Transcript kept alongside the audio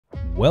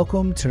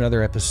Welcome to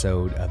another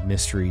episode of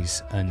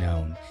Mysteries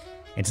Unknown.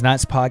 In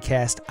tonight's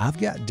podcast, I've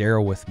got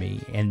Daryl with me,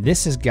 and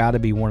this has got to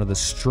be one of the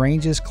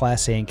strangest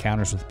Class A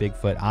encounters with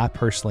Bigfoot I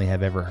personally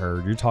have ever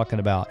heard. You're talking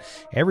about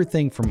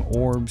everything from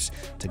orbs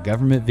to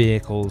government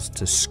vehicles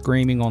to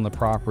screaming on the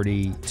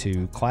property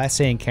to Class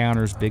A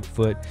encounters,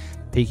 Bigfoot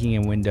peeking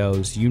in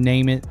windows, you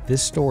name it,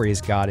 this story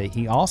has got it.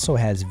 He also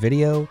has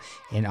video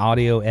and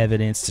audio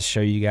evidence to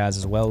show you guys,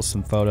 as well as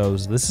some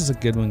photos. This is a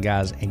good one,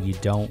 guys, and you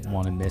don't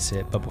want to miss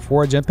it. But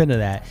before I jump into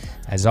that,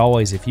 as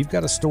always, if you've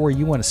got a story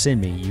you want to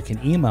send me, you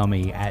can email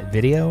me at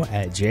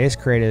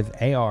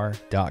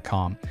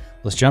video@jscreativear.com.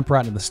 Let's jump right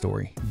into the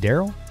story.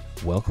 Daryl,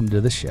 welcome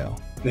to the show.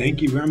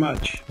 Thank you very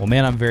much. Well,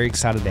 man, I'm very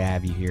excited to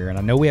have you here, and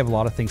I know we have a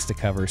lot of things to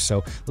cover,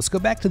 so let's go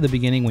back to the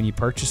beginning when you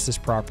purchased this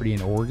property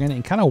in Oregon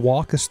and kind of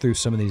walk us through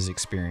some of these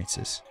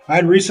experiences. I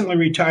had recently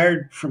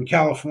retired from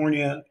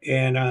California,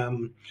 and I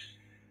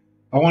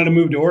wanted to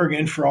move to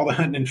Oregon for all the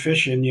hunting and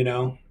fishing,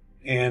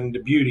 and the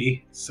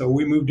beauty. So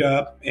we moved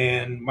up,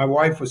 and my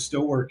wife was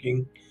still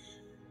working.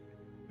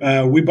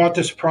 We bought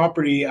this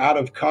property out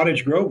of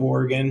Cottage Grove,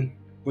 Oregon,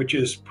 which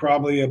is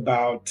probably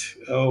about,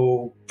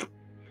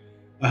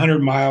 100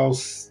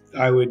 miles,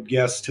 I would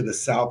guess, to the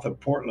south of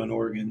Portland,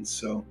 Oregon.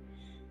 So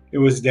it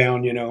was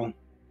down,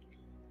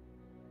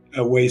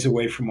 a ways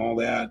away from all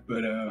that.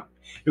 But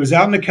it was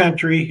out in the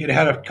country. It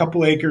had a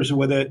couple acres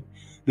with it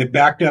that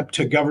backed up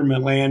to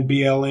government land,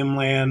 BLM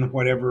land,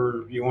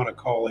 whatever you want to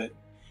call it.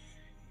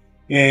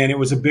 And it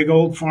was a big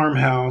old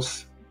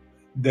farmhouse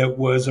that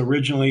was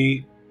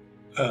originally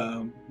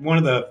one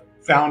of the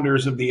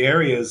founders of the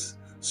area's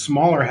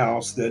smaller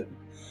house that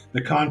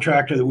the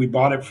contractor that we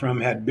bought it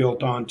from had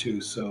built onto.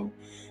 So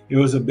it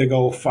was a big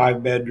old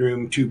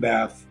 5-bedroom,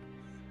 2-bath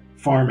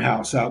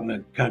farmhouse out in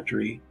the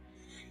country.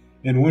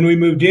 And when we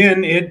moved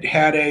in, it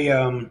had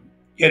a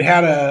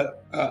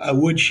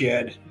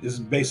woodshed is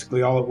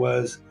basically all it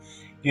was.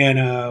 And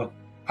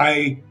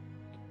I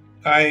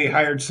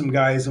hired some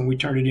guys and we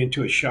turned it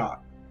into a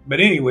shop.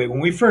 But anyway, when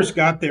we first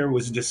got there, it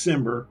was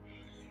December,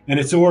 and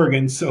it's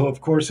Oregon, so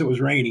of course it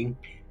was raining.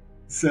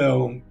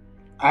 So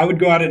I would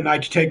go out at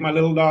night to take my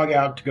little dog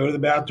out to go to the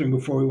bathroom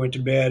before we went to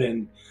bed,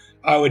 and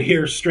I would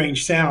hear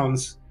strange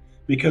sounds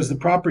because the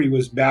property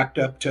was backed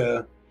up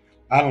to,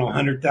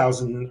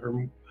 100,000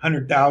 or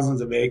thousands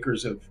of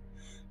acres of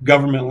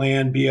government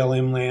land,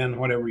 BLM land,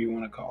 whatever you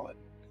want to call it.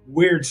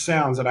 Weird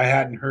sounds that I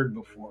hadn't heard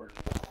before.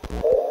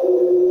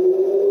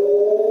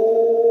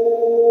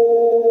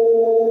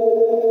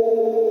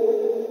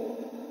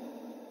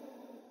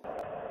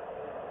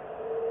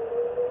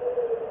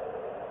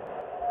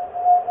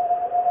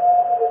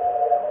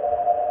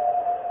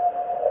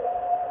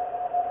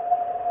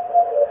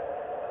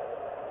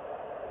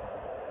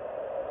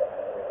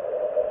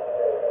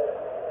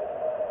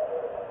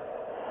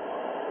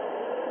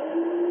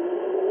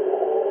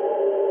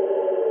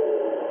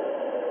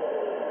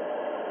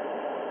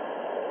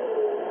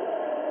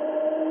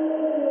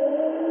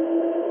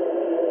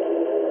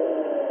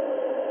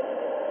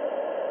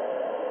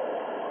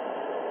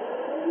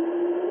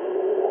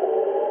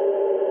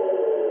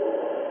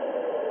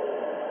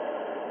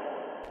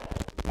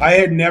 I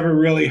had never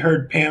really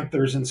heard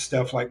panthers and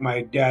stuff like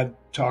my dad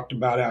talked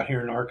about out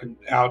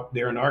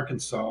there in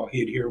Arkansas.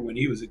 He'd hear when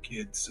he was a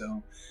kid.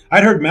 So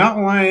I'd heard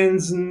mountain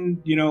lions,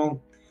 and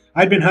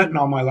I'd been hunting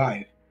all my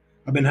life.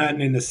 I've been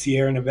hunting in the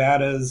Sierra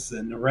Nevadas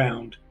and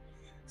around.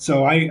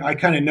 So I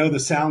kind of know the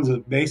sounds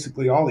of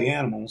basically all the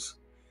animals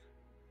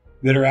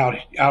that are out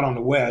on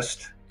the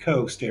west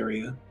coast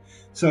area.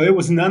 So it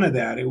was none of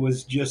that. It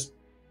was just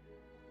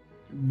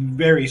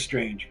very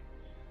strange.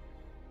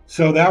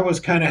 So that was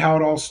kind of how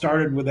it all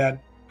started with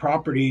that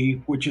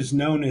property, which is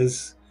known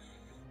as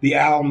the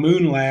Owl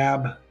Moon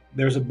Lab.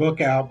 There's a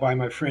book out by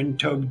my friend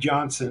Toby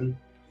Johnson.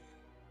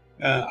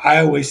 I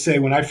always say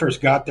when I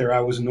first got there, I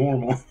was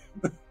normal,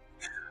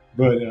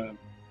 but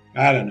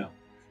I don't know.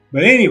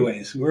 But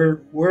anyways,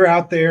 we're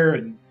out there,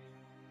 and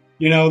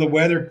the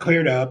weather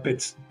cleared up.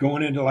 It's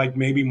going into like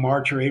maybe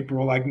March or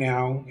April like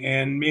now,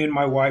 and me and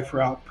my wife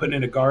were out putting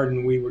in a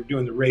garden. We were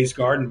doing the raised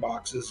garden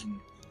boxes, and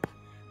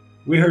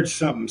we heard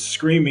something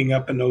screaming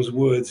up in those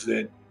woods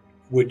that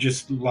would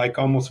just like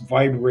almost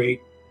vibrate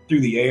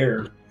through the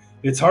air.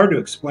 It's hard to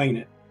explain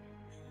it.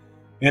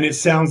 And it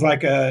sounds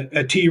like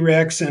a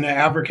T-Rex and an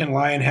African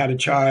lion had a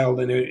child,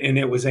 and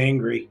it was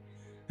angry.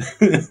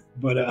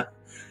 But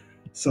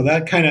so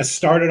that kind of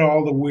started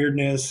all the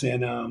weirdness.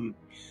 And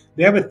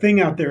they have a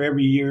thing out there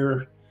every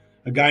year.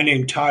 A guy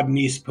named Todd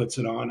Neese puts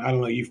it on. I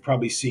don't know. You've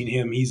probably seen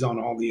him. He's on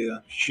all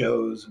the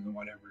shows and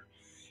whatever.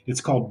 It's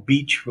called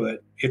Beachfoot.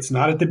 It's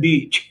not at the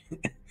beach.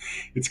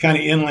 It's kind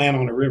of inland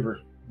on a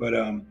river. But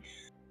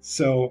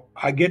so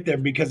I get there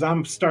because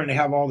I'm starting to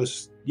have all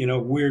this,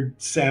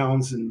 weird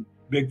sounds and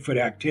Bigfoot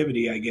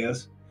activity, I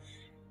guess.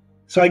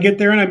 So I get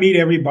there and I meet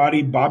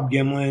everybody. Bob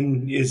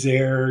Gimlin is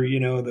there,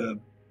 the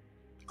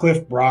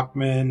Cliff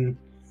Brockman.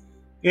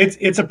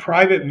 It's a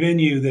private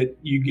venue that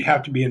you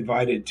have to be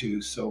invited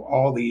to. So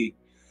all the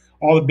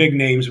big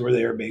names were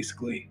there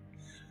basically.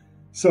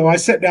 So I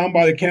sat down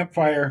by the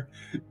campfire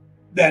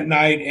that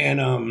night,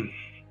 and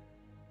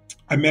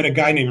I met a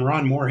guy named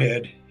Ron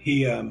Moorhead.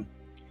 He's the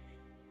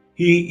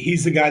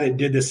guy that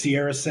did the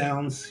Sierra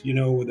Sounds,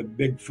 where the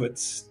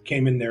Bigfoots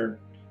came in their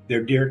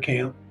deer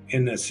camp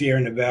in the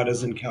Sierra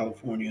Nevadas in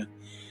California.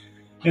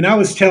 And I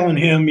was telling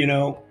him,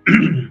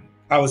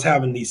 I was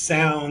having these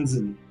sounds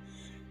and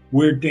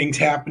weird things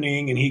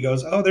happening, and he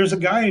goes, "Oh, there's a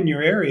guy in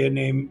your area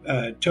named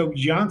Toby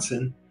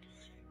Johnson.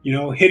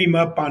 Hit him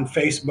up on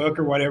Facebook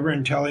or whatever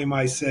and tell him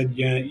I said,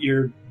 yeah,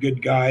 you're a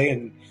good guy,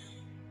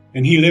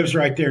 and he lives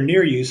right there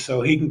near you,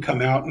 so he can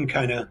come out and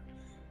kind of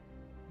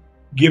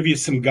give you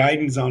some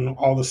guidance on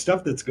all the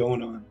stuff that's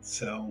going on."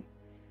 So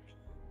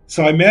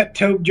I met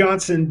Tobe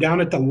Johnson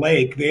down at the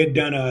lake. They had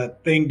done a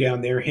thing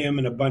down there, him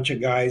and a bunch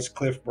of guys,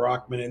 Cliff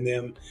Brockman and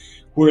them,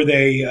 where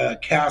they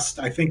cast,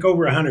 I think,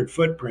 over 100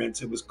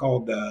 footprints. It was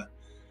called the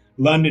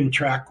London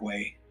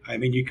Trackway. I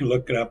mean, you can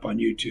look it up on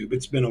YouTube.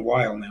 It's been a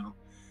while now.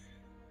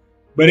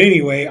 But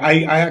anyway,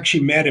 I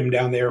actually met him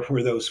down there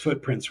where those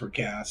footprints were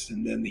cast.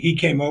 And then he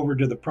came over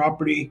to the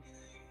property.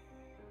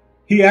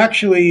 He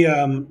actually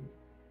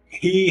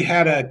he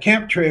had a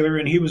camp trailer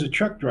and he was a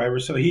truck driver,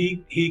 so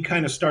he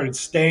kind of started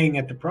staying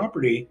at the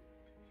property,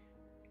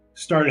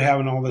 started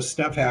having all this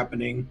stuff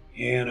happening.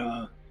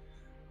 And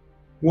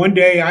one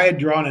day I had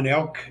drawn an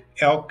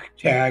elk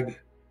tag,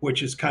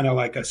 which is kind of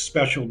like a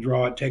special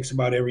draw. It takes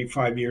about every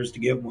 5 years to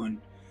get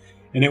one,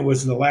 and it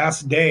was the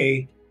last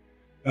day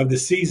of the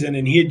season,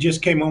 and he had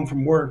just came home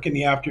from work in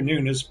the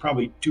afternoon. It was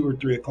probably 2 or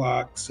 3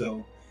 o'clock.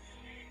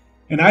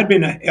 And I'd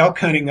been elk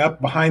hunting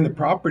up behind the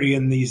property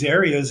in these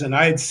areas, and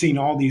I had seen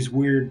all these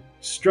weird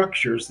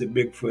structures that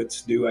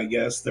Bigfoots do, I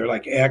guess. They're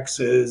like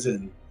X's,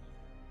 and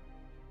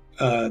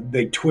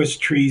they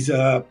twist trees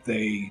up.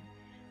 They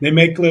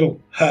make little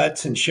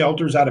huts and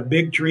shelters out of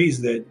big trees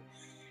that,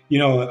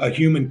 a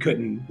human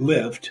couldn't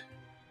lift.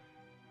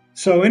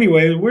 So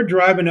anyway, we're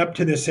driving up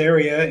to this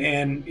area,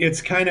 and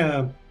it's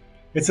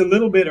a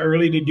little bit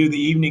early to do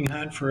the evening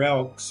hunt for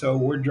elk. So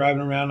we're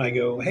driving around. I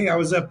go, "Hey, I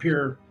was up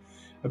here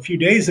a few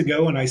days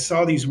ago and I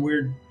saw these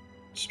weird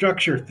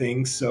structure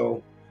things.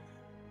 So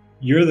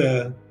you're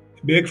the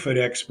Bigfoot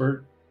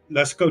expert.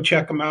 Let's go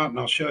check them out and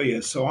I'll show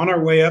you." So on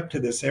our way up to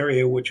this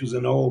area, which was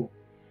an old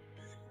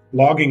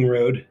logging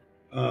road,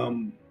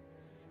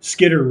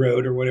 skidder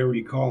road or whatever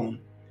you call them,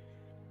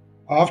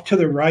 off to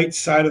the right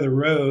side of the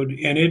road,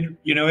 and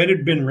it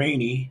had been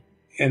rainy,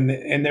 and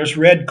there's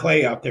red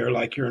clay out there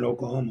like you're in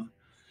Oklahoma.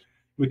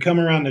 We come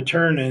around the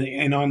turn,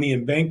 and on the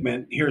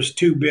embankment, here's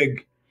 2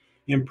 big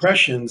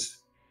impressions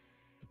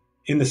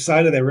in the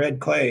side of the red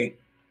clay.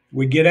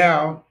 We get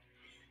out,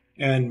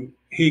 and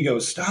he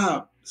goes,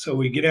 "Stop." So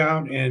we get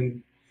out,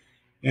 and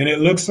it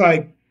looks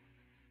like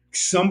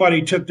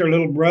somebody took their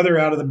little brother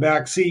out of the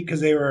back seat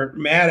because they were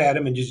mad at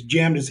him and just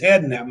jammed his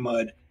head in that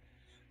mud.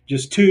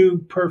 Just 2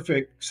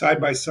 perfect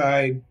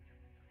side-by-side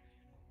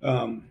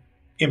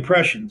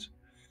impressions.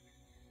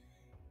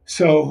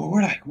 So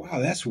we're like, "Wow,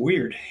 that's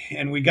weird."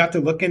 And we got to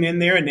looking in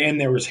there, and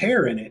there was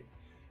hair in it.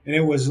 And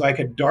it was like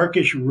a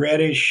darkish,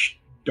 reddish,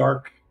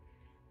 dark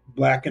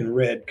black and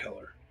red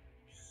color.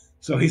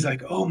 So he's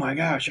like, "Oh my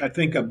gosh, I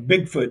think a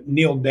Bigfoot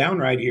kneeled down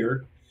right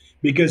here,"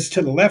 because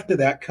to the left of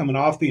that, coming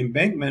off the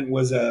embankment,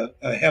 was a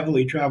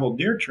heavily traveled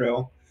deer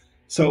trail.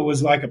 So it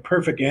was like a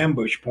perfect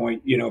ambush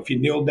point. If you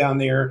kneel down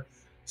there,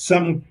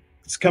 something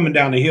that's coming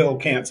down the hill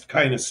can't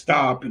kind of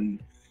stop,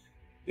 and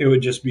it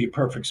would just be a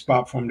perfect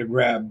spot for him to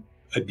grab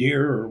a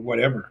deer or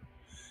whatever.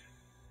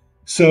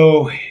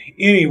 So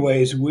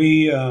anyways,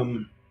 he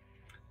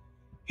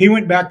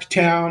went back to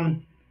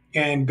town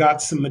and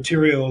got some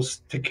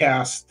materials to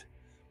cast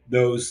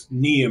those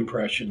knee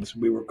impressions,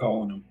 we were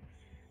calling them.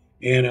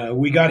 And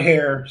we got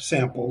hair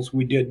samples.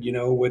 We did,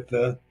 with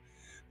the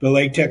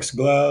latex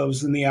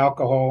gloves and the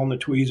alcohol and the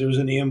tweezers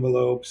and the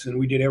envelopes, and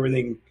we did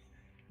everything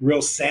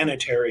real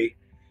sanitary.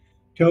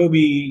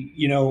 Toby,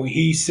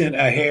 he sent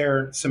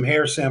some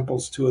hair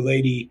samples to a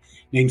lady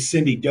named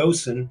Cindy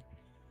Dosen,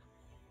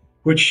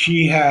 which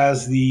she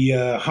has the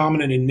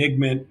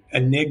Hominin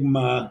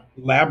Enigma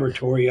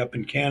Laboratory up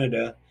in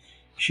Canada.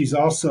 She's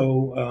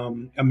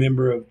also a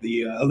member of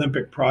the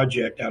Olympic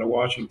Project out of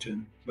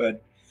Washington.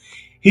 But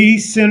he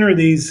sent her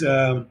these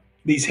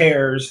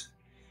hairs,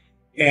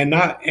 and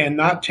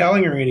not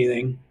telling her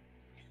anything.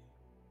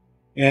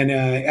 And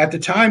at the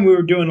time, we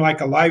were doing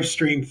like a live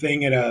stream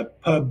thing at a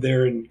pub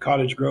there in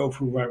Cottage Grove,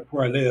 where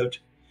I lived.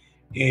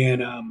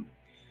 And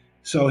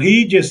so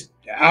he just,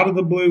 out of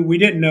the blue, we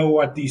didn't know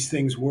what these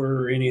things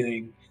were or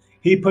anything.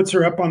 He puts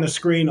her up on the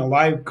screen, a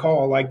live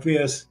call like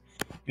this,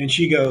 and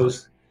she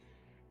goes,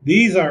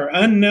 "These are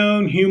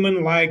unknown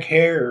human-like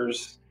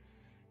hairs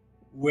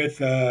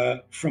with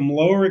from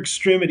lower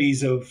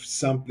extremities of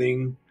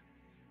something."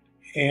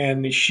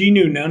 And she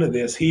knew none of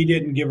this. He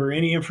didn't give her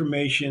any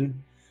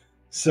information.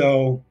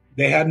 So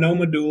they had no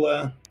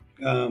medulla.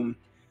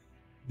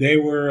 They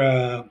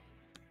were,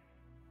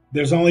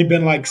 there's only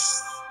been like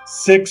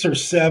 6 or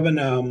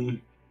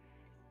 7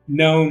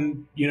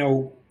 known,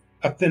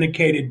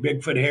 authenticated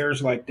Bigfoot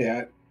hairs like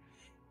that.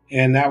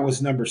 And that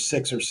was number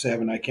 6 or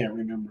 7. I can't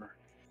remember.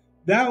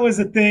 That was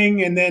a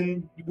thing. And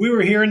then we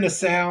were hearing the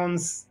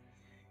sounds,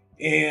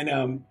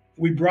 and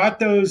we brought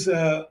those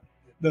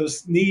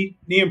knee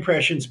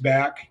impressions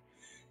back,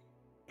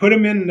 put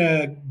them in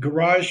the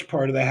garage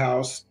part of the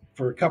house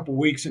for a couple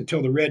weeks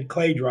until the red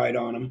clay dried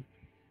on them.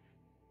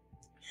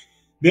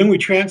 Then we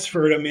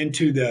transferred them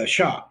into the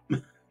shop,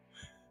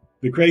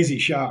 the crazy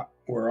shop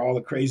where all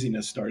the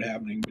craziness started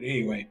happening. But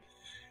anyway,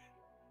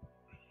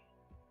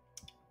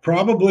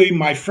 probably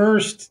my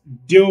first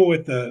deal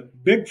with the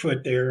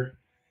Bigfoot there,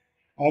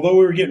 although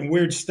we were getting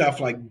weird stuff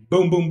like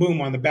boom, boom,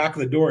 boom on the back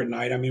of the door at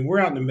night. I mean, we're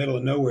out in the middle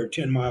of nowhere,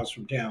 10 miles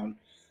from town.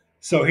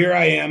 So here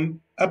I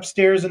am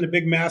upstairs in the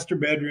big master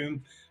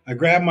bedroom. I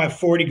grab my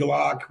 40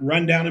 Glock,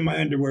 run down in my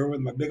underwear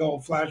with my big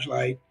old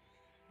flashlight.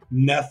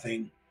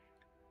 Nothing.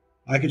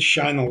 I could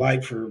shine the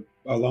light for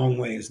a long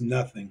ways.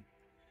 Nothing.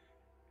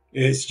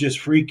 It's just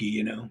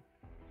freaky,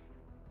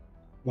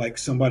 like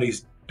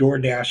somebody's door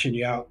dashing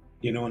you out,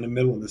 in the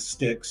middle of the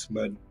sticks.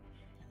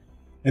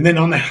 And then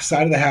on the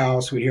side of the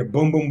house, we'd hear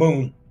boom, boom,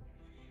 boom.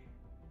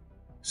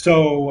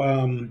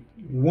 So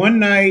one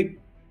night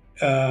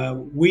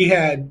we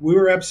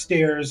were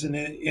upstairs, and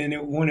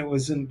when it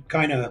was in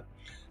kind of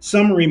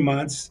summery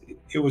months,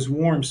 it was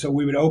warm, so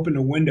we would open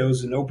the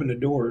windows and open the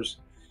doors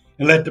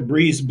and let the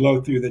breeze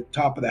blow through the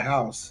top of the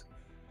house.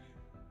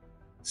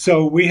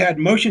 So we had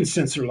motion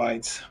sensor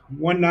lights.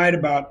 One night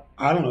about,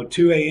 I don't know,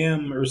 2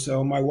 a.m. or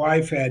so, my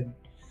wife had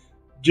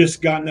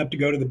just gotten up to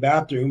go to the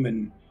bathroom,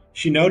 and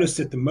she noticed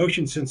that the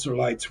motion sensor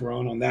lights were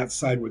on that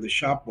side where the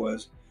shop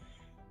was.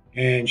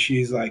 And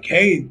she's like,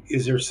 "Hey,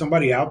 is there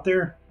somebody out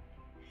there?"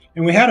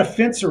 And we had a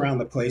fence around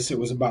the place. It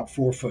was about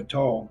 4 foot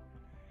tall.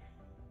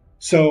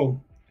 So,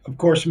 of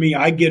course,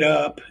 I get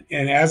up,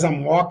 and as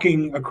I'm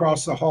walking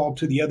across the hall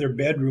to the other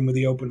bedroom with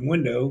the open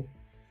window,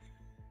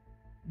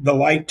 the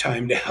light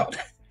timed out.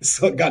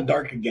 So it got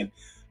dark again.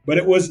 But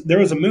there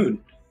was a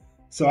moon,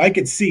 so I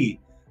could see.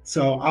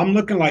 So I'm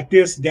looking like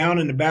this down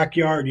in the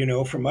backyard,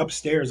 from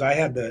upstairs. I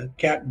had the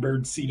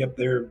catbird seat up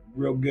there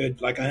real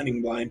good, like a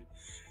hunting blind.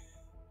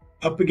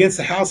 Up against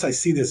the house, I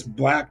see this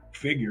black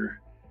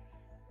figure.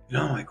 And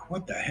I'm like,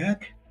 what the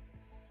heck?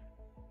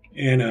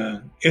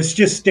 And it's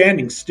just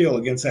standing still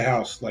against the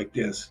house like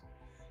this.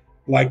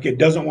 Like it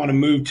doesn't want to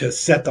move to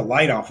set the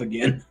light off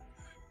again.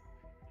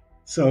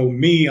 So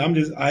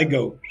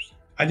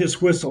I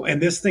just whistle,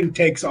 and this thing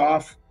takes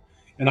off,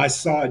 and I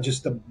saw it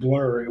just a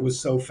blur. It was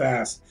so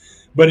fast.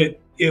 But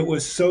it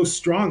was so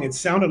strong. It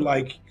sounded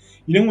like,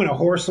 when a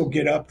horse will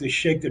get up to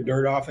shake the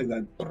dirt off,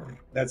 and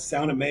that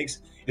sound it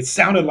makes? It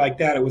sounded like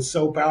that. It was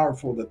so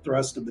powerful, the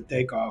thrust of the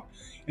takeoff.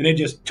 And it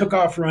just took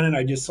off running.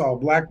 I just saw a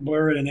black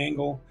blur at an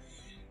angle.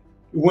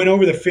 It went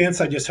over the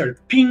fence. I just heard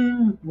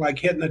ping, like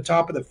hitting the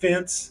top of the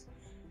fence,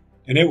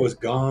 and it was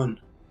gone.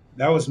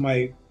 That was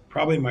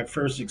probably my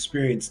first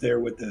experience there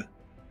with the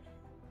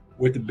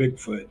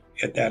Bigfoot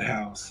at that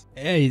house.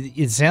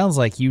 It sounds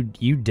like you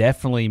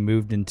definitely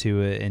moved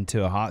into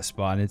a hot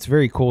spot, and it's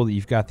very cool that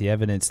you've got the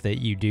evidence that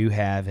you do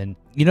have. And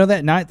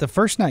that night, the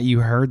first night you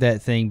heard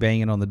that thing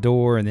banging on the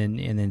door, and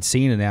then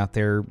seeing it out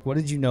there, what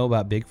did you know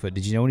about Bigfoot?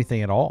 Did you know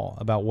anything at all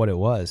about what it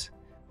was?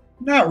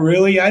 Not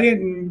really. I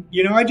didn't.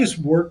 I just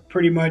worked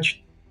pretty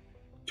much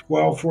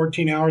 12,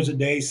 14 hours a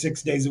day,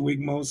 6 days a week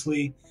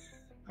mostly.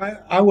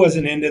 I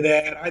wasn't into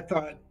that. I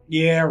thought,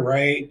 yeah,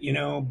 right,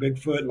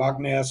 Bigfoot, Loch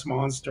Ness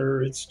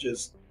monster. It's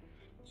just.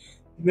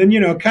 Then,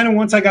 kind of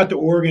once I got to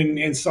Oregon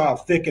and saw how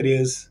thick it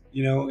is,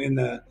 in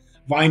the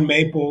vine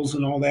maples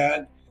and all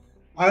that,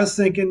 I was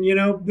thinking,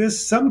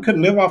 something could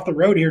live off the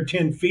road here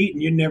 10 feet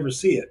and you'd never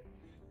see it.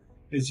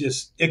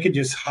 It could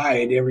just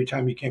hide every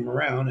time you came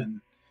around.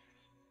 And,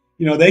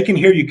 they can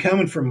hear you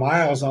coming for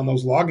miles on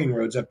those logging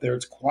roads up there.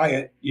 It's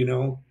quiet,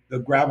 the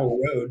gravel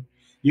road.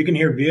 You can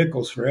hear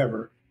vehicles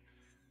forever.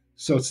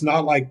 So it's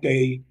not like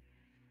they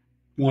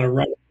want to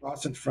run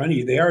across in front of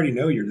you. They already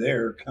know you're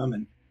there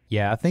coming.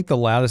 Yeah, I think the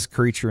loudest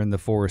creature in the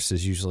forest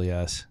is usually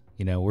us.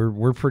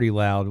 We're pretty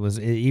loud.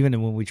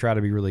 Even when we try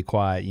to be really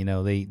quiet,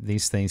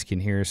 these things can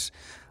hear us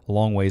a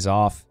long ways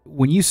off.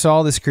 When you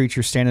saw this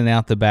creature standing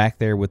out the back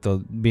there with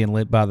being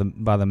lit by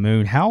the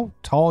moon, how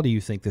tall do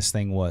you think this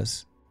thing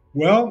was?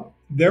 Well,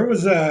 there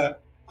was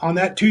on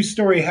that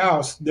 2-story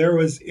house.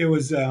 It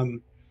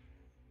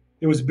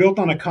was built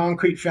on a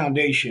concrete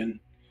foundation,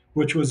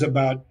 which was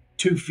about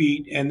 2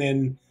 feet, and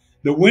then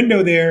the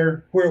window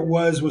there where it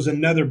was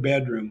another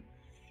bedroom.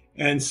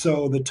 And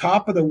so the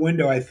top of the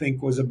window, I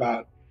think, was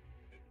about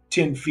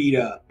 10 feet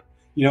up.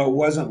 It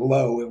wasn't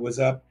low. It was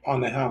up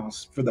on the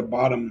house for the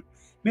bottom,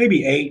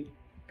 maybe 8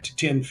 to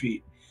 10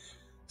 feet.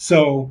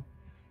 So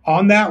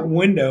on that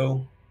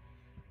window,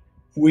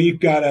 we've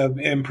got an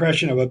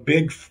impression of a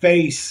big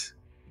face,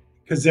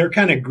 because they're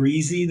kind of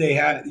greasy. They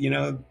have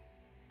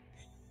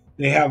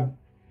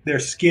their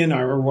skin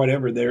or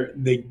whatever.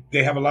 They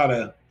have a lot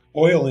of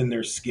oil in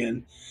their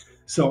skin.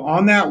 So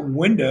on that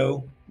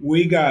window,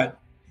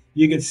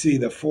 you could see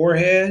the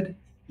forehead.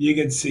 You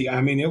could see,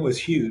 it was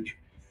huge.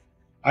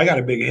 I got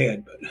a big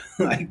head, but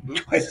like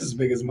twice as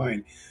big as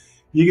mine.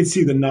 You could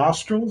see the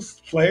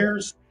nostrils,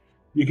 flares.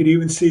 You could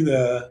even see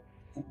the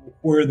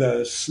where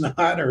the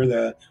snot or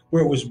the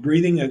where it was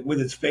breathing with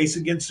its face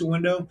against the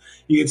window.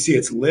 You could see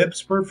its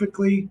lips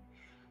perfectly.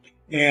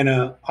 And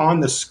on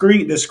the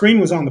screen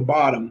was on the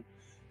bottom.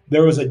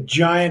 There was a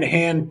giant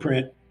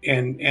handprint,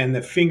 and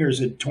the fingers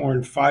had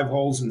torn 5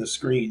 holes in the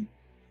screen.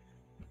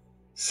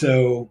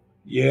 So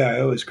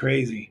yeah, it was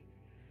crazy.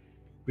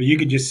 But you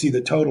could just see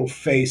the total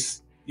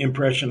face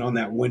impression on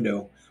that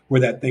window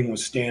where that thing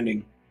was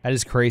standing. That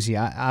is crazy.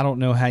 I don't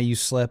know how you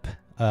slept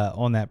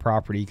on that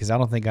property, because I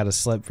don't think I'd have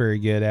slept very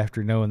good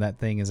after knowing that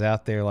thing is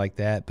out there like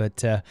that.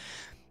 But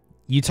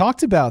you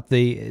talked about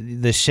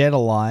the shed a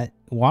lot.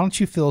 Why don't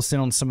you fill us in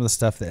on some of the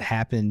stuff that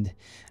happened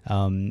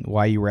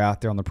while you were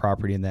out there on the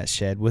property in that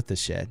shed with the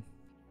shed?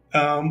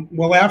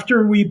 Well,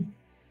 after we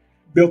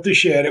built the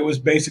shed, it was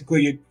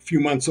basically a few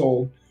months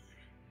old.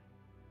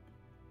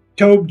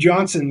 Tobe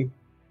Johnson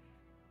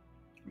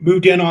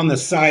moved in on the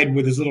side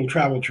with his little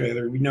travel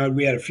trailer.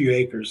 We had a few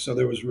acres, so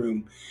there was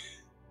room.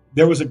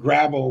 There was a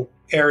gravel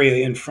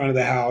area in front of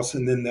the house,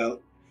 and then the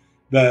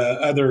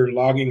other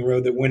logging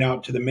road that went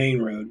out to the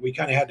main road. We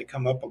kind of had to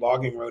come up a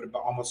logging road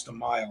about almost a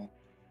mile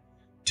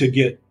to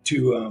get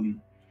to.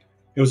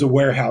 It was a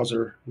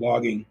Weyerhaeuser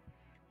logging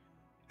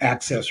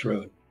access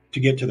road to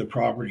get to the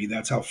property.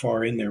 That's how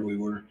far in there we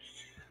were.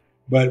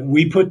 But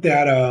we put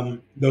that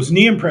those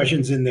knee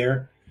impressions in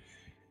there,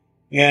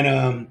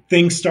 and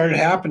things started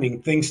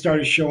happening. Things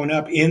started showing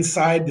up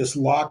inside this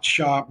locked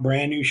shop,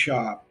 brand new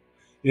shop.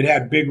 It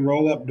had big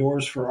roll-up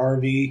doors for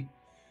RV,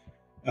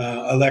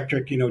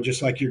 electric,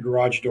 just like your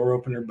garage door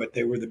opener, but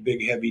they were the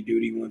big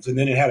heavy-duty ones. And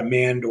then it had a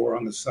man door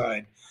on the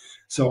side.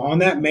 So on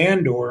that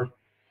man door,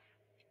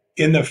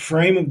 in the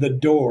frame of the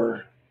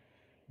door,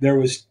 there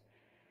was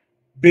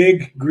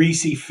big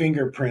greasy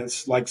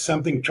fingerprints, like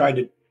something tried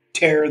to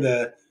tear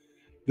the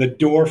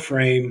door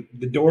frame,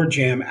 the door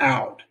jamb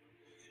out,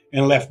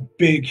 and left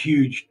big,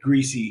 huge,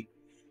 greasy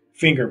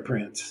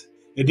fingerprints.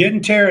 It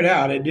didn't tear it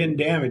out. It didn't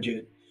damage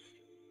it.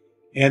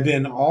 And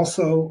then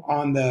also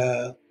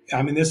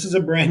this is a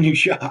brand new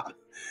shop.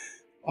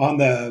 On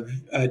the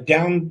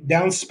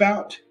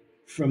downspout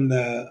from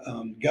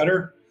the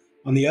gutter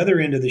on the other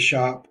end of the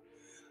shop,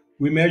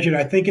 we measured,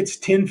 I think it's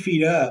 10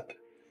 feet up.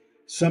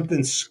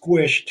 Something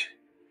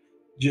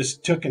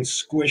just took and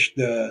squished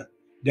the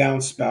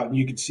downspout, and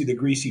you could see the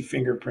greasy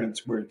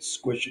fingerprints where it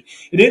squished it.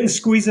 It didn't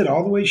squeeze it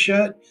all the way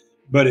shut,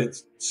 but it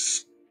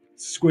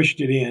squished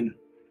it in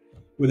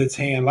with its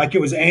hand, like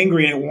it was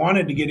angry and it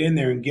wanted to get in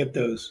there and get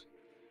those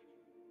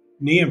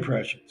knee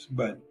impressions.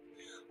 But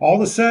all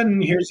of a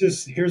sudden, here's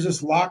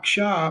this locked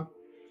shop.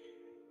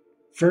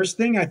 First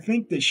thing I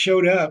think that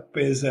showed up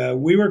is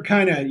we were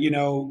kind of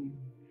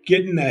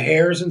getting the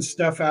hairs and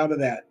stuff out of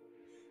that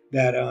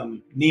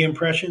knee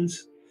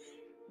impressions,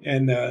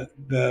 and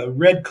the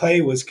red clay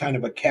was kind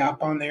of a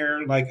cap on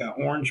there, like an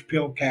orange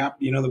peel cap,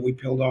 that we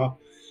peeled off.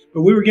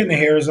 But we were getting the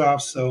hairs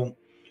off, so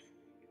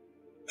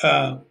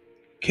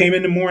came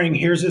in the morning.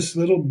 Here's this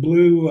little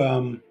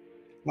blue,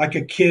 like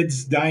a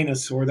kid's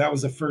dinosaur. That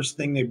was the first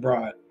thing they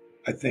brought,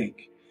 I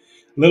think.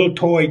 Little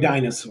toy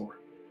dinosaur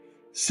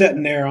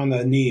sitting there on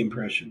the knee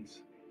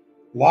impressions.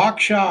 Lock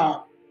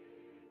shop.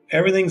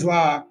 Everything's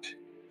locked.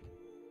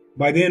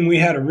 By then, we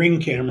had a Ring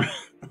camera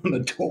on the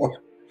door,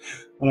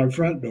 on our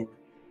front door.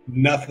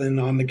 Nothing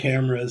on the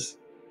cameras.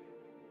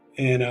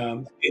 And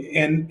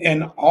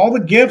all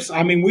the gifts,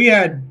 we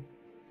had,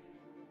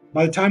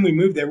 by the time we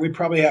moved there, we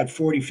probably had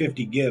 40,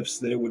 50 gifts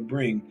that it would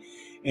bring.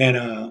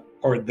 And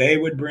or they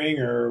would bring,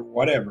 or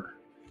whatever.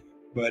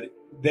 But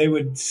they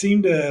would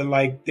seem to,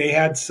 like, they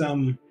had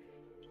some,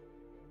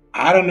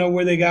 I don't know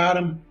where they got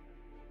them,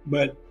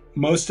 but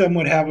most of them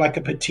would have like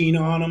a patina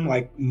on them,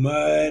 like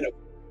mud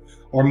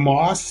or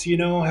moss. You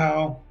know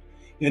how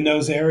in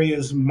those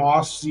areas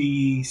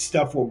mossy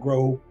stuff will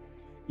grow,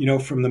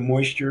 from the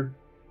moisture,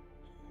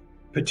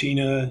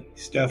 patina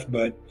stuff.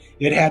 But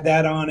it had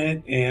that on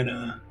it, and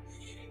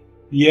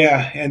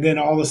yeah. And then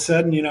all of a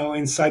sudden,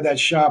 inside that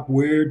shop,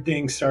 weird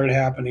things started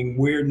happening,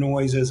 weird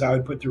noises. I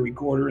would put the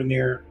recorder in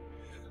there.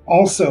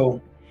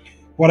 Also,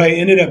 what I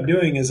ended up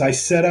doing is I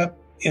set up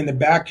in the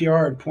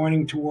backyard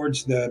pointing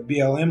towards the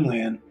BLM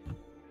land.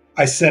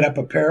 I set up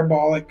a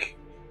parabolic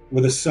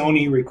with a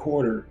Sony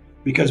recorder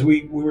because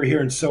we were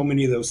hearing so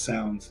many of those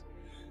sounds.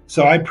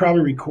 So I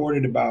probably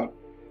recorded about,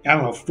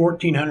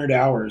 1,400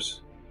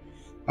 hours.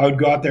 I would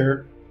go out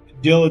there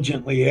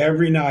diligently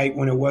every night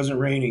when it wasn't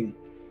raining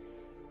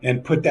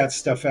and put that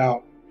stuff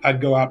out.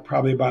 I'd go out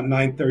probably about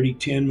 9:30,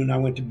 10 when I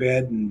went to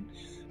bed, and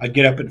I'd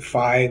get up at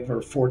 5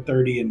 or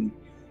 4:30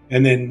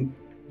 and then,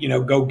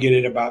 go get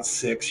it about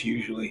 6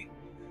 usually.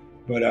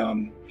 But,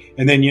 and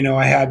then,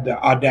 I had the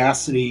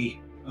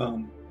Audacity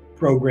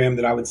program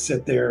that I would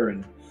sit there,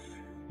 and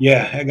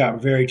yeah, it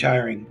got very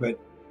tiring, but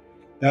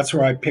that's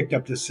where I picked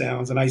up the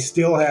sounds. And I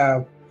still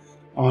have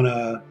on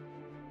a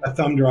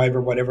thumb drive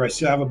or whatever, I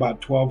still have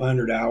about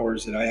 1,200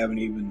 hours that I haven't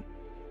even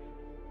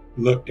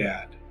looked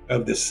at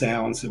of the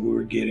sounds that we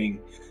were getting.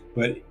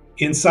 But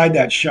inside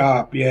that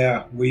shop,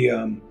 yeah,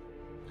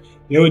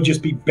 it would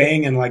just be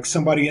banging, like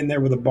somebody in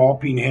there with a ball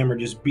peen hammer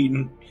just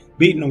beating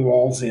the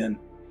walls in.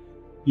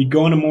 You'd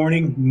go in the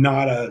morning,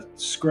 not a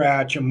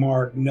scratch, a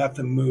mark,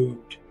 nothing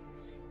moved,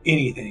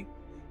 anything.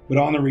 But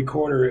on the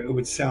recorder, it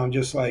would sound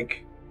just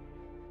like,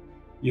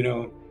 you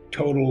know,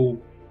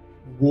 total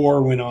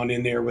war went on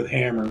in there with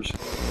hammers.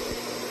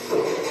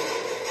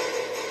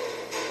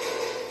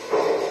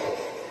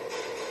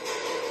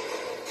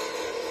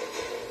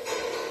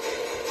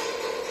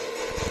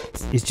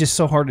 It's just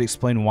so hard to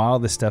explain why all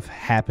this stuff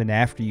happened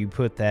after you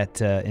put that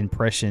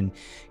impression,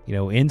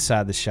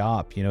 inside the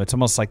shop. It's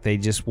almost like they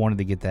just wanted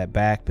to get that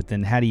back. But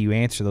then how do you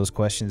answer those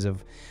questions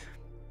of,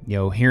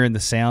 hearing the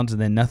sounds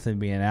and then nothing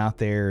being out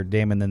there,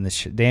 damaging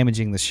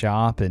the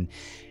shop and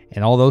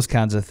all those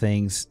kinds of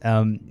things?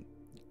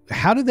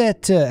 How did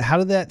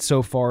that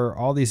so far,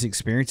 all these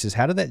experiences,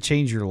 how did that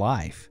change your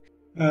life?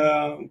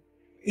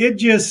 It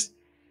just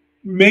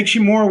makes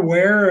you more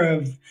aware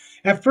of.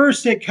 At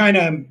first, it kind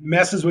of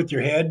messes with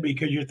your head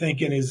because you're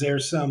thinking, is there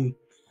some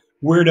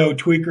weirdo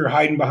tweaker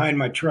hiding behind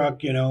my truck,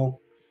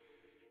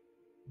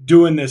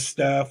 doing this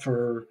stuff,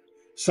 or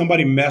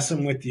somebody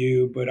messing with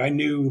you? But I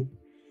knew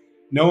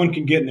no one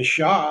can get in the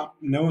shop,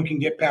 no one can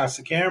get past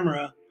the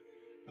camera.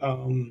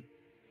 Um,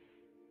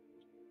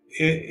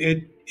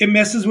 it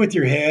messes with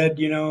your head,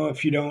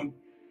 if you don't,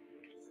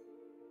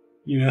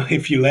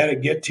 if you let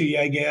it get to you,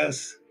 I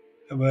guess.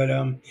 But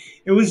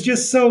it was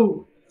just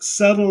so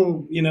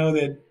subtle,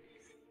 that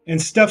and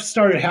stuff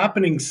started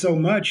happening so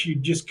much, you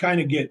just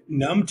kind of get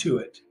numb to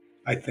it.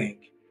 I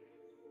think,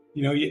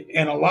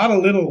 and a lot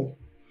of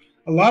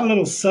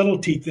little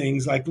subtlety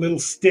things like little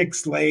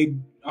sticks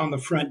laid on the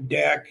front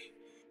deck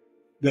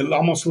that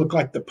almost look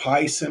like the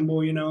pi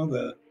symbol,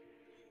 the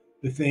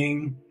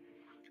thing.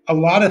 A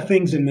lot of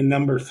things in the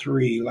number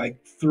three,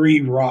 like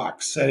 3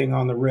 rocks sitting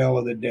on the rail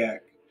of the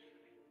deck,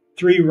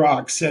 3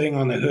 rocks sitting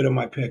on the hood of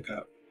my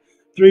pickup,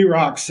 3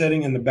 rocks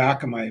sitting in the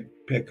back of my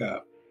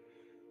pickup.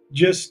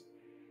 Just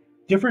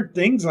different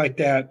things like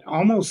that.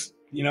 Almost,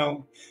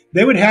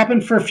 they would happen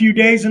for a few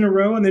days in a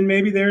row, and then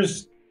maybe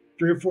there's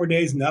 3 or 4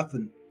 days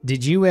nothing.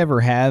 Did you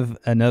ever have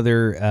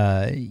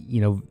another,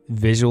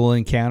 visual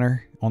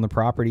encounter on the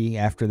property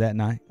after that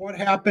night? What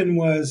happened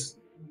was,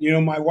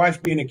 my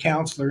wife being a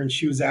counselor, and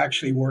she was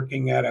actually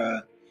working at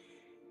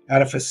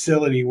a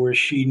facility where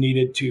she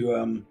needed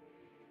to,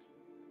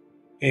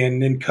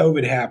 and then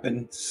COVID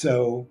happened,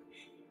 so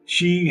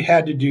she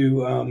had to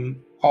do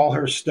all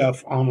her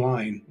stuff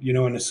online,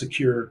 in a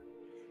secure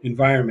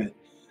environment.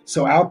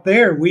 So out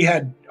there,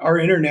 our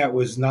internet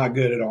was not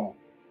good at all.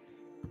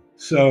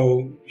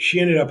 So she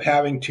ended up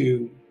having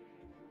to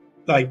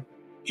like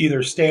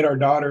either stay at our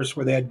daughter's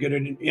where they had good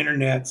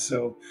internet.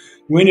 So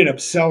we ended up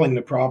selling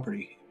the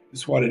property.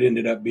 That's what it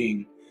ended up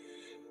being.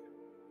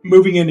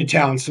 Moving into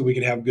town so we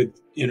could have good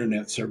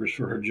internet service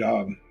for her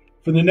job.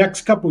 For the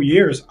next couple of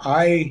years,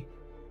 I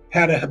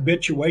had a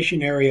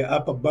habituation area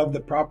up above the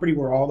property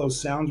where all those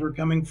sounds were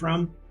coming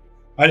from.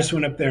 I just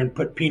went up there and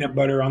put peanut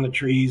butter on the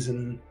trees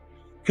and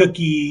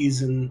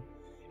cookies, and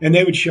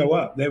they would show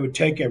up. They would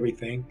take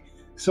everything.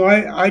 So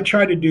I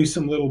tried to do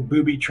some little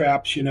booby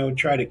traps,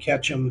 try to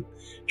catch them,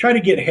 try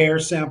to get hair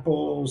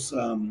samples,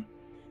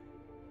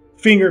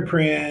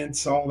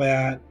 fingerprints, all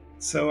that.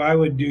 So I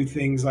would do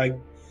things like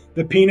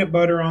the peanut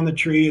butter on the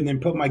tree and then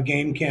put my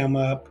game cam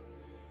up.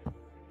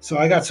 So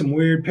I got some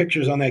weird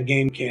pictures on that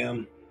game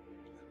cam.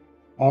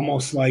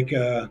 Almost like,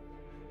 have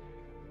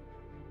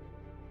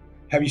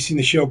you seen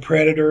the show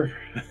Predator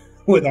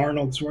with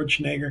Arnold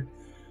Schwarzenegger?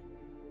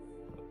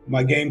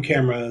 My game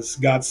camera's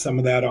got some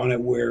of that on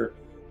it where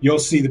you'll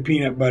see the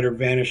peanut butter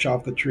vanish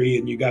off the tree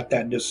and you got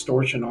that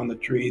distortion on the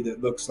tree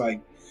that looks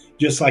like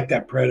just like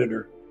that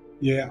Predator.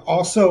 Yeah.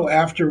 Also,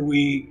 I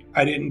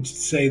didn't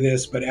say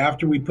this, but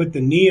after we put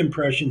the knee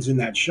impressions in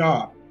that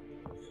shop,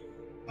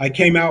 I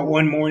came out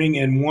one morning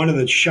and one of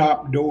the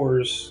shop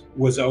doors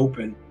was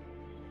open.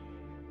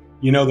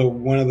 The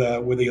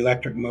one with the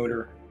electric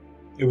motor.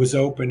 It was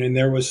open and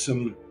there was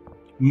some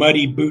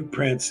muddy boot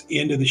prints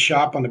into the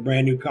shop on the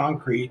brand new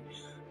concrete.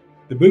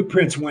 The boot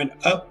prints went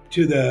up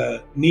to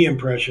the knee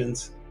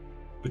impressions,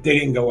 but they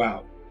didn't go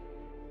out.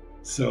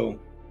 So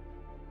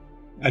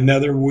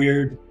another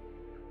weird,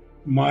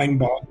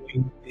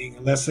 mind-boggling thing,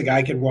 unless the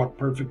guy could walk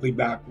perfectly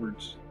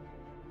backwards.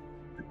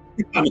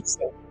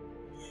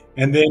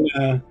 And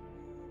then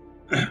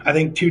I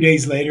think 2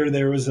 days later,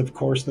 there was, of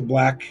course, the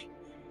black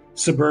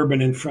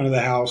Suburban in front of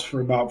the house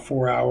for about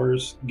 4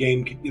 hours.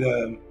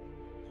 The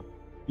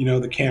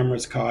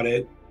cameras caught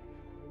it.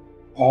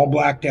 All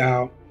blacked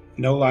out,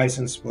 no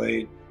license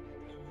plate.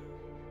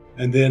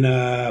 And then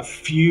a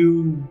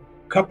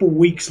couple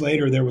weeks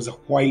later, there was a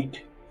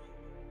white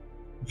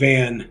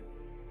van,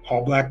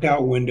 all blacked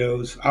out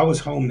windows. I was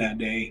home that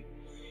day,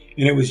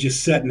 and it was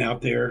just sitting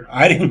out there.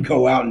 I didn't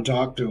go out and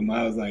talk to them.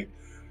 I was like,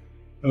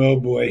 oh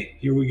boy,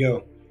 here we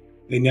go.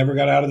 They never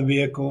got out of the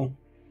vehicle,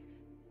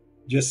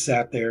 just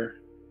sat there.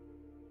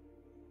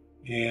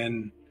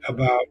 And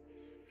about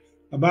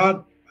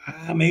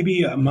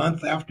maybe a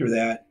month after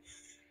that,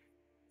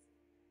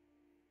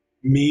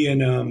 me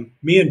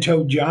and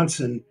Toad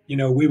Johnson,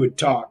 we would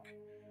talk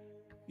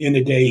in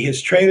the day.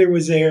 His trailer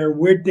was there.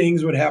 Weird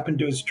things would happen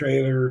to his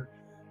trailer.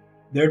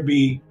 There'd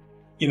be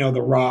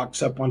the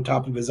rocks up on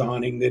top of his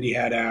awning that he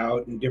had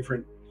out and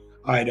different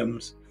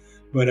items.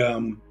 But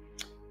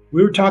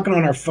we were talking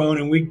on our phone,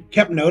 and we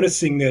kept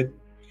noticing that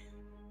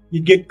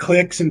you'd get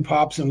clicks and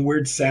pops and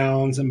weird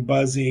sounds and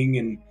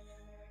buzzing,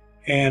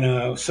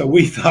 and so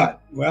we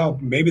thought, well,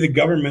 maybe the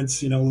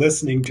government's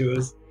listening to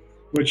us,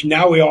 which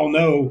now we all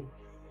know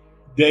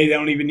they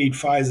don't even need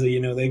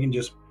FISA. They can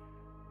just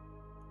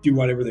do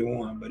whatever they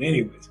want. But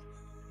anyways,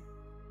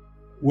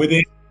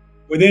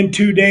 within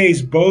 2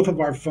 days, both of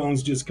our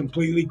phones just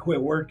completely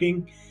quit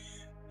working,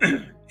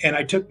 and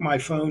I took my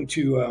phone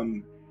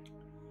to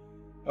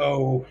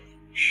oh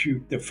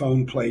shoot, the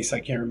phone place, I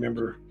can't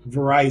remember,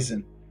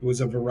 Verizon. It was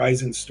a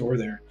Verizon store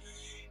there,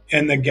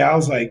 and the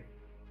gal's like,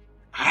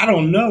 I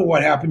don't know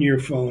what happened to your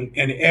phone,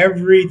 and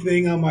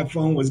everything on my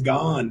phone was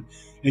gone,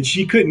 and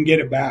she couldn't get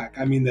it back.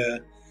 I mean,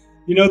 the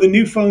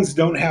new phones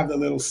don't have the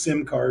little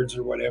SIM cards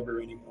or whatever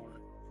anymore,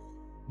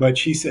 but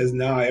she says,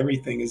 no,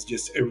 everything is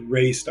just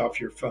erased off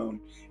your phone.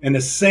 And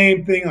the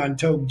same thing on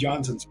Tobe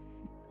Johnson's,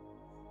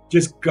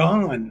 just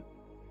gone,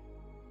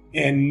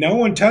 and no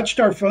one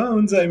touched our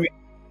phones. I mean,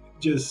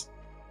 just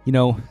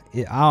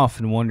I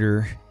often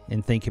wonder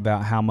and think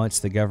about how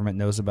much the government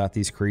knows about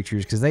these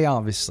creatures, because they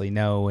obviously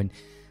know. And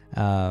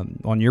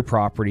on your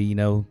property,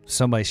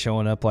 somebody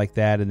showing up like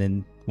that and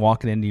then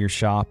walking into your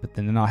shop, but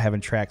then not having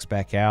tracks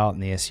back out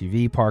and the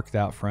SUV parked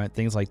out front,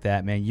 things like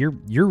that, man,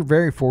 you're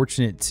very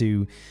fortunate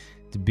to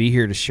be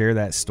here to share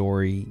that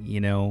story.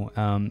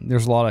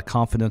 There's a lot of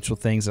confidential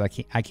things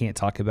that I can't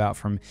talk about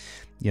from,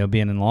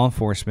 being in law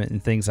enforcement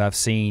and things I've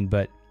seen,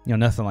 but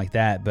nothing like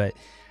that. But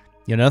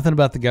nothing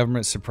about the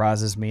government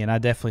surprises me, and I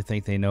definitely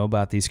think they know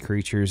about these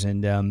creatures.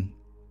 And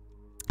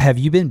have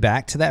you been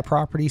back to that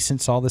property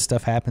since all this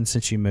stuff happened,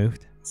 since you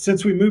moved?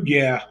 Since we moved,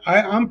 yeah.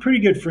 I'm pretty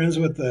good friends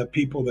with the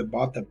people that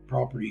bought the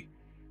property.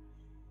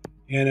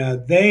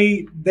 And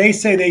they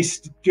say they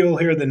still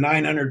hear the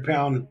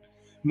 900-pound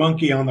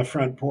monkey on the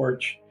front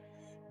porch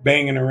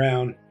banging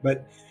around.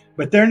 But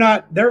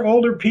they're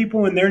older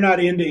people, and they're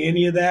not into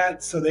any of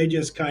that. So they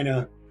just kind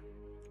of,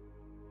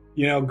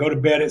 go to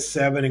bed at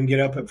 7 and get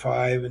up at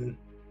 5 and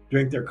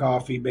drink their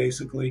coffee,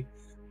 basically.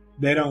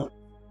 They don't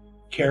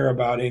care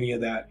about any of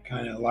that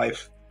kind of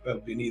life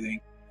of anything,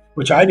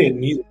 which I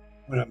didn't either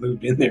when I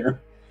moved in there.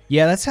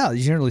 Yeah, that's how it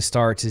generally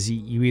starts, is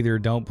you either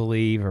don't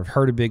believe or have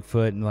heard of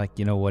Bigfoot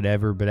and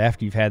whatever, but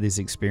after you've had these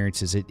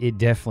experiences, it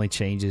definitely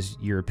changes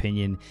your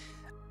opinion.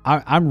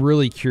 I'm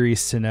really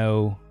curious to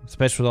know,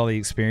 especially with all the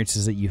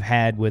experiences that you've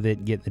had with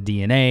it, getting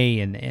the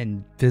DNA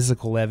and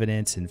physical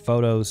evidence and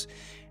photos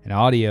and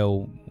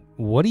audio,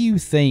 what do you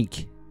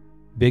think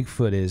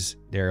Bigfoot is,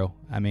 Daryl?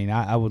 I mean,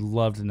 I would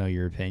love to know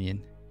your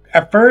opinion.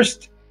 At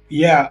first,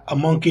 yeah, a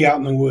monkey out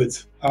in the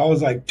woods. I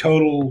was like,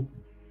 total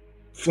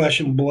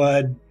flesh and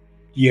blood.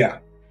 Yeah,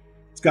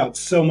 it's got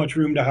so much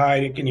room to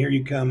hide. It can hear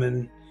you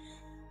coming.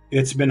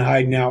 It's been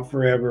hiding out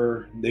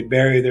forever. They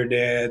bury their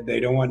dead. They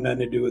don't want nothing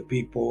to do with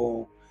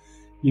people.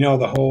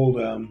 The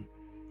whole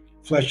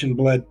flesh and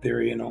blood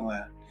theory and all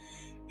that.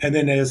 And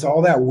then as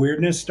all that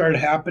weirdness started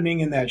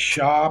happening in that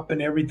shop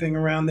and everything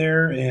around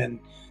there, and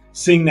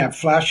seeing that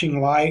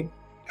flashing light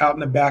out in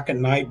the back at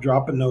night,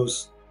 dropping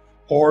those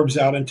orbs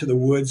out into the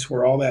woods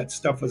where all that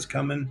stuff was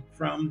coming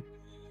from.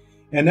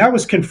 And that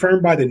was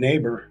confirmed by the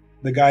neighbor,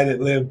 the guy that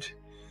lived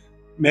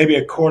maybe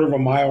a quarter of a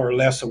mile or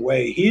less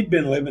away. He had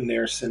been living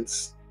there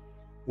since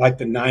like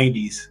the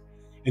 90s,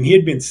 and he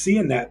had been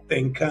seeing that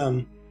thing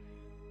come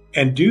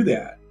and do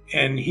that.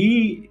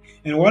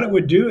 And what it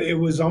would do, it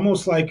was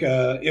almost like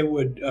it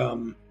would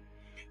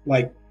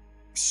like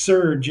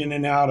surge in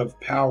and out of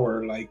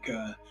power, like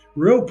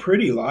real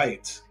pretty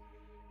lights,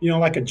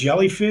 like a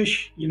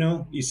jellyfish.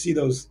 You see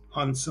those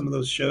on some of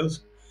those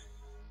shows,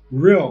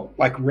 real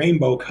like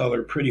rainbow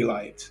color pretty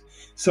lights.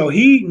 So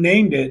he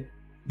named it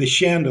the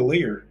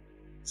chandelier.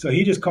 So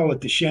he just called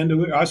it the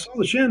chandelier. I saw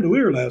the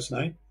chandelier last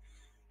night,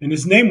 and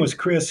his name was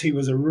Chris. He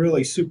was a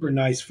really super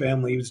nice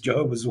family. He was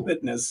Jehovah's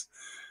Witness.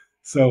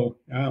 So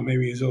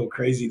maybe he's a little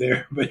crazy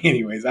there, but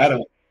anyways, I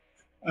don't,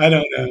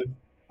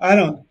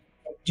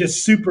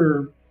 just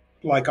super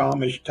like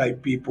Amish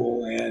type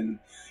people, and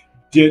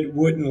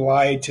wouldn't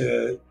lie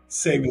to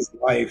save his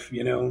life,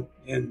 and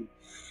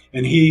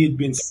he had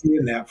been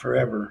seeing that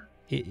forever.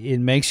 It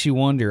makes you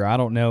wonder. I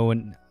don't know.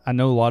 And I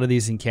know a lot of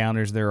these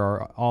encounters, there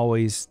are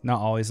always, not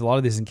always, a lot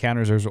of these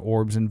encounters, there's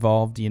orbs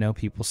involved.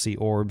 People see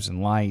orbs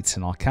and lights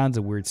and all kinds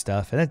of weird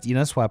stuff. And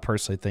that's why I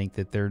personally think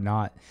that they're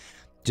not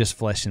just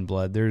flesh and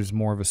blood. There's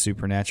more of a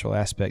supernatural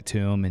aspect to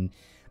them. And,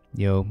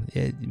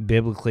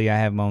 biblically, I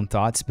have my own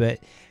thoughts, but,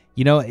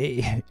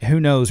 who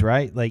knows,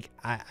 right? Like,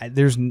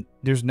 there's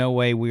no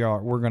way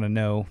we're going to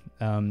know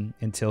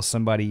until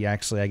somebody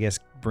actually, I guess,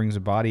 brings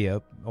a body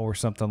up or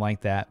something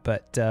like that.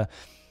 But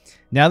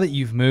now that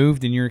you've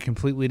moved and you're in a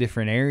completely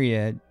different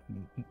area,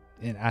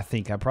 and I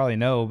think I probably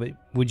know, but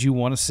would you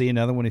want to see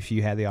another one if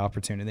you had the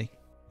opportunity?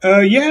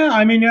 Yeah,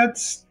 I mean,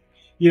 that's,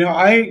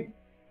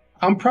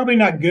 I'm probably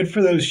not good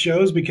for those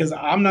shows, because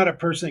I'm not a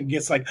person that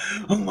gets like,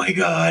 oh my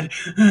God,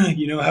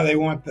 how they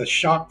want the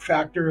shock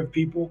factor of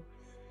people.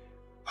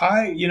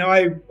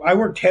 I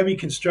worked heavy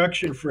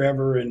construction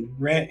forever and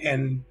rent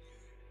and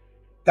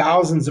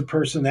thousands of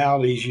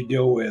personalities you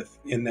deal with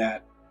in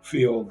that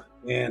field.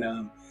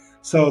 And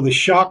so the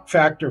shock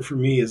factor for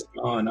me is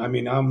gone. I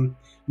mean, I'm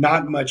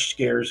not much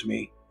scares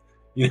me.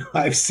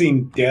 I've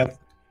seen death.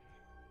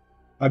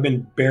 I've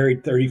been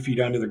buried 30 feet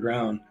under the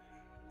ground.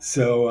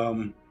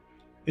 So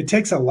it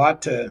takes a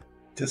lot to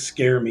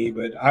scare me,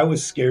 but I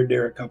was scared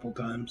there a couple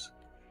times.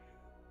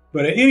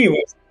 But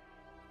anyway,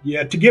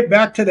 yeah, to get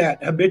back to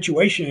that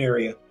habituation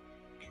area,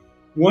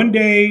 one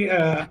day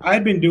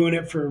I'd been doing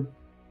it for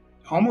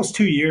almost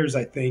 2 years,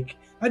 I think.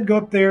 I'd go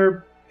up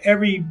there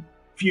every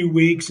few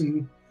weeks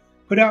and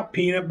put out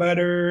peanut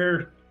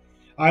butter.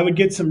 I would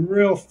get some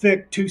real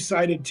thick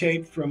two-sided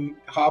tape from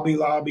Hobby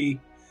Lobby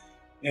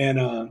and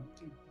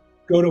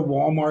go to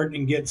Walmart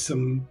and get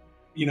some,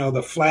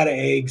 the flat of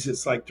eggs.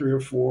 It's like three or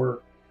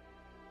four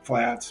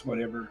flats,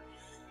 whatever.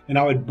 And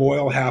I would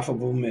boil half of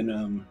them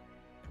and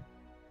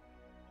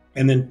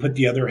then put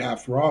the other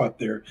half raw up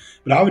there.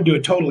 But I would do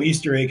a total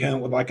Easter egg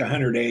hunt with like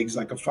 100 eggs,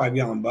 like a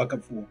 5-gallon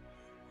bucket full.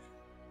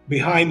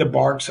 Behind the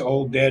barks of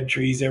old dead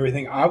trees,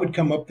 everything. I would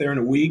come up there in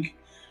a week.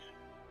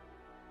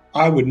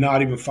 I would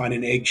not even find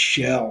an egg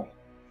shell.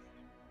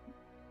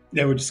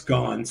 They were just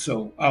gone.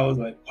 So I was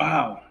like,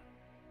 wow,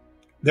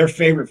 their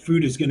favorite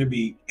food is going to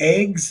be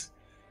eggs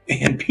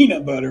and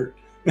peanut butter.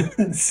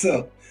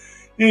 So,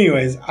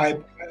 anyways,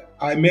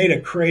 I made a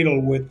cradle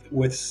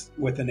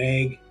with an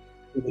egg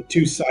with a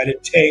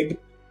two-sided tape,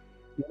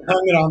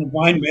 hung it on the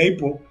vine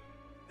maple,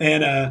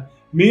 and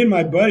me and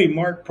my buddy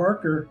Mark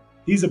Parker,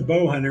 he's a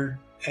bow hunter,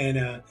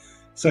 and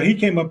so he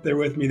came up there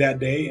with me that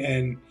day,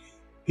 and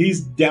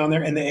he's down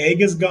there, and the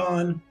egg is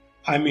gone.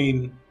 I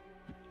mean,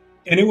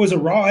 and it was a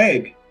raw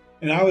egg,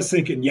 and I was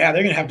thinking, yeah,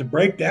 they're gonna have to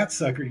break that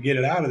sucker to get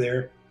it out of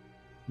there.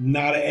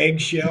 Not an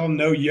eggshell,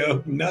 no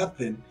yolk,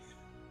 nothing,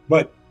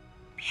 but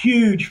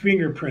huge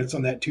fingerprints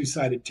on that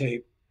two-sided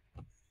tape.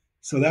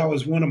 So that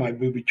was one of my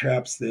booby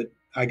traps that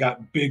I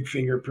got big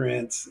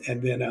fingerprints.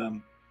 And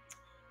then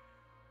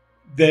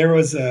there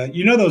was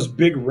those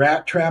big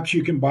rat traps,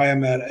 you can buy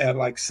them at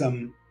like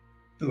some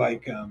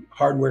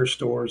hardware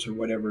stores or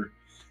whatever.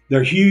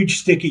 They're huge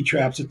sticky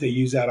traps that they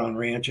use out on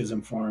ranches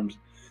and farms.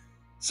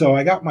 So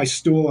I got my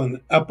stool and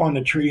up on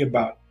the tree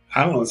about,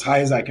 I don't know, as high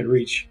as I could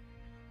reach.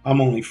 I'm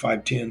only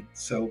 5'10",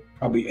 so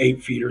probably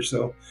 8 feet or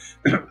so.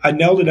 I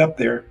nailed it up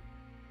there,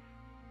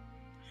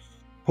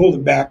 pulled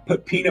it back,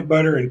 put peanut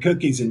butter and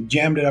cookies and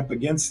jammed it up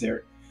against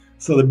there.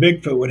 So the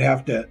Bigfoot would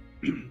have to.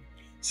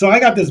 So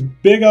I got this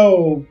big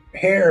old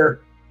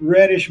hair,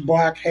 reddish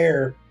black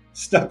hair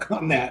stuck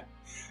on that.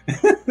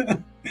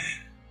 That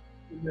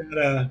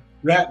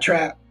rat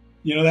trap.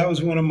 That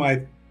was one of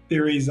my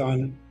theories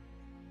on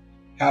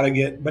how to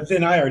get. But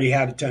then I already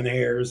had a ton of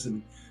hairs,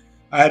 and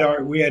I'd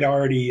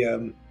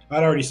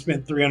already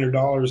spent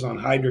 $300 on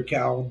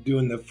hydrocal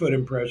doing the foot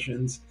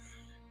impressions.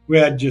 We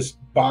had just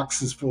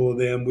boxes full of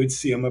them. We'd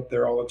see them up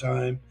there all the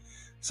time.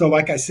 So,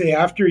 like I say,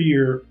 after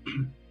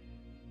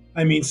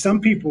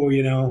some people,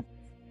 you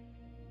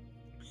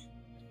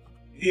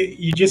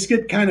just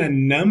get kind of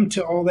numb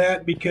to all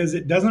that because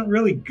it doesn't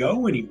really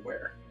go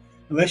anywhere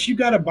unless you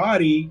got a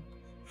body,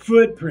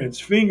 footprints,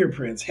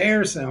 fingerprints,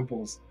 hair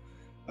samples,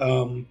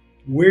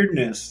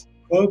 weirdness,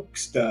 cloak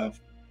stuff.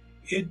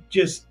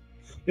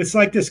 It's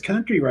like this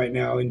country right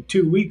now. In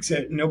 2 weeks,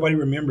 nobody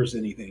remembers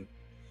anything.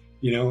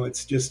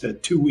 It's just a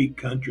 2-week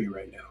country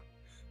right now.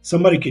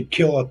 Somebody could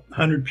kill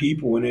 100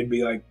 people and it'd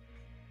be like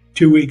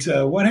 2 weeks.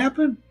 What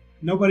happened?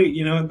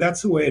 Nobody,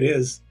 that's the way it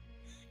is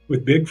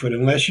with Bigfoot.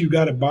 Unless you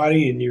got a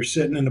body and you're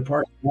sitting in the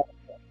park,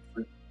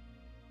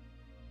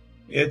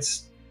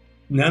 it's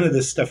none of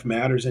this stuff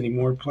matters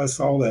anymore. Plus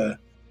all the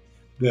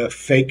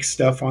fake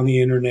stuff on the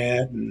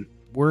internet, and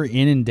we're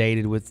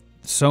inundated with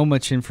so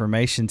much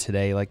information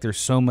today. Like there's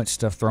so much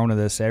stuff thrown at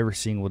us every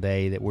single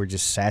day that we're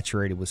just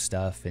saturated with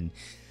stuff. And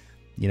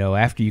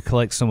after you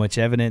collect so much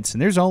evidence,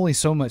 and there's only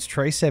so much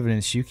trace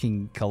evidence you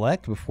can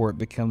collect before it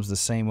becomes the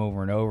same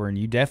over and over. And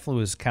you definitely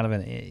was kind of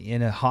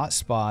in a hot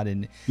spot.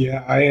 And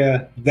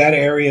yeah, that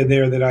area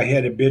there that I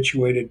had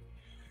habituated,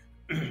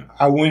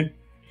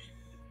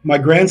 my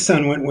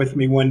grandson went with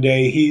me one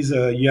day. He's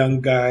a young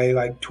guy,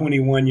 like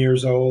 21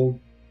 years old.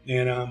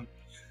 And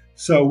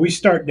so we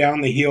start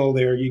down the hill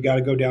there. You got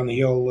to go down the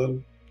hill a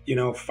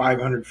little,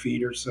 500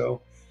 feet or so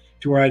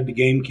to where I had the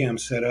game cam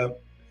set up.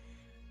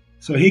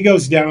 So he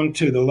goes down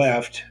to the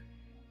left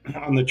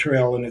on the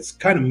trail, and it's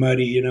kind of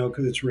muddy,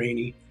 because it's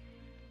rainy.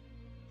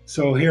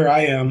 So here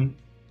I am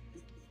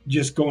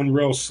just going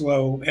real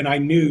slow, and I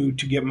knew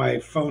to get my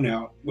phone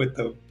out with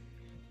the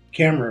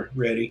camera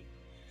ready.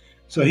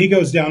 So he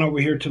goes down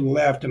over here to the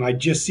left, and I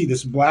just see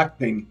this black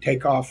thing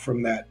take off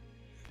from that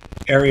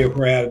area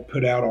where I had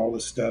put out all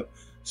this stuff.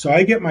 So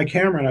I get my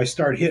camera, and I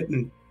start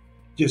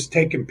just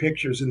taking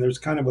pictures, and there's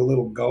kind of a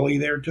little gully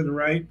there to the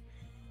right.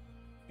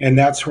 And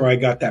that's where I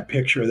got that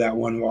picture of that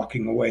one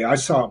walking away. I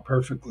saw it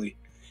perfectly.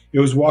 It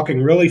was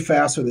walking really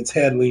fast with its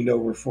head leaned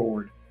over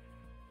forward.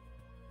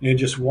 And it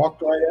just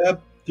walked right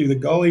up through the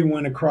gully,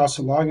 went across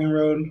the logging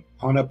road,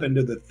 on up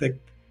into the thick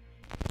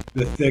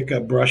the thick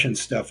brush and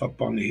stuff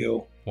up on the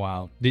hill.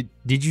 Wow. Did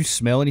you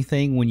smell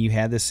anything when you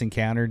had this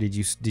encounter? Did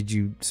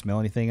you smell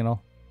anything at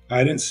all?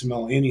 I didn't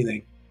smell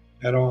anything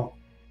at all.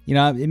 You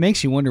know, it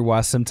makes you wonder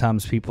why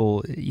sometimes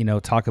people,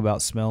 talk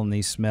about smelling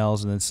these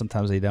smells and then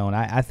sometimes they don't.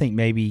 I think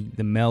maybe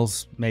the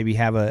males maybe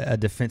have a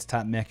defense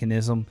type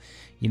mechanism.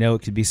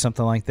 It could be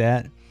something like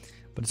that.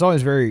 But it's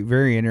always very,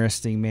 very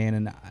interesting, man.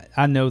 And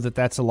I know that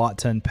that's a lot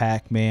to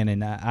unpack, man.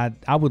 And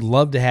I would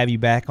love to have you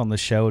back on the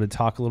show to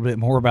talk a little bit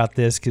more about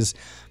this because,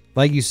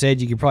 like you said,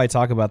 you could probably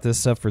talk about this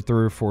stuff for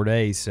 3 or 4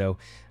 days. So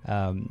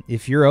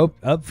if you're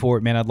up for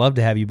it, man, I'd love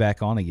to have you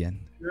back on again.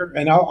 Sure.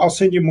 And I'll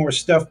send you more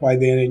stuff by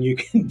then, and you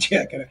can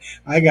check it.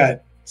 I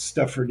got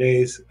stuff for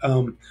days.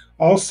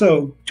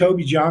 Also,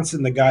 Toby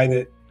Johnson, the guy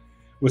that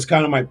was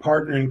kind of my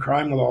partner in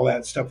crime with all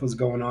that stuff was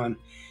going on,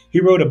 he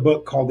wrote a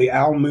book called The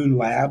Owl Moon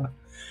Lab.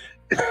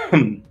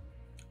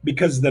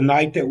 Because the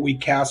night that we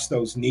cast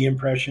those knee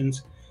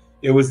impressions,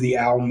 it was the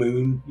owl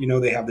moon.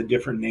 They have the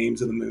different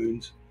names of the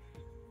moons.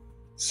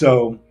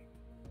 So,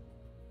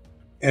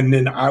 and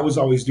then I was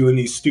always doing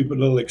these stupid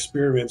little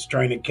experiments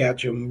trying to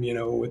catch them,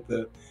 with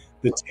the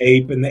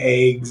tape and the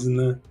eggs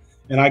and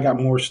I got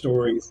more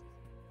stories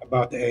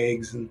about the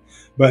eggs.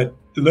 But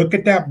look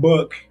at that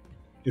book.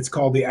 It's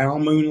called The Owl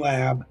Moon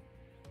Lab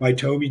by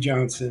Toby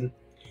Johnson.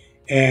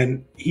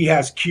 And he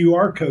has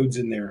QR codes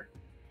in there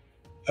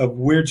of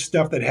weird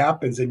stuff that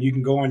happens, and you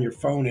can go on your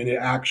phone and it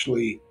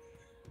actually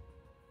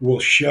will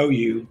show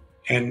you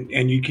and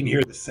you can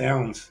hear the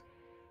sounds.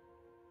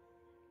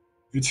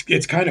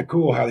 It's kind of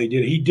cool how they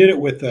did it. He did it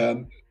with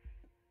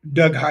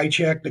Doug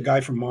Hychek, the guy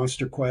from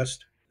Monster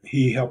Quest.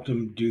 He helped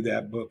him do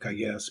that book, I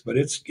guess. But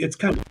it's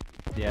kind of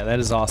Yeah, that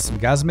is awesome,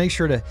 guys. Make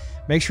sure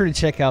to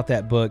check out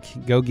that book.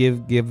 Go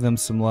give them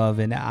some love,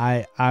 and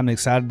I'm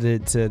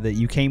excited that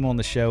you came on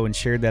the show and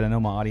shared that. I know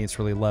my audience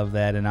really loved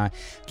that, and I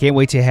can't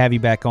wait to have you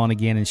back on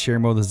again and share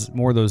more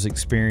of those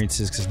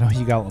experiences because I know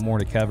you got a lot more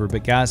to cover.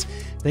 But guys,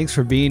 thanks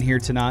for being here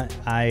tonight.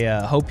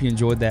 I hope you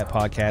enjoyed that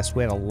podcast.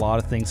 We had a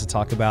lot of things to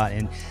talk about,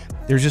 and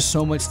there's just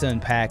so much to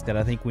unpack that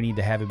I think we need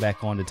to have it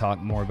back on to talk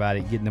more about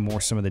it, get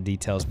into some of the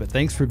details. But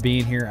thanks for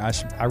being here.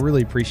 I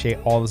really appreciate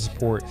all the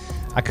support.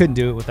 I couldn't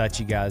do it without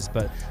you guys.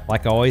 But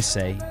like I always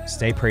say,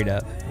 stay prayed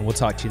up, and we'll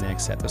talk to you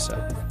next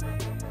episode.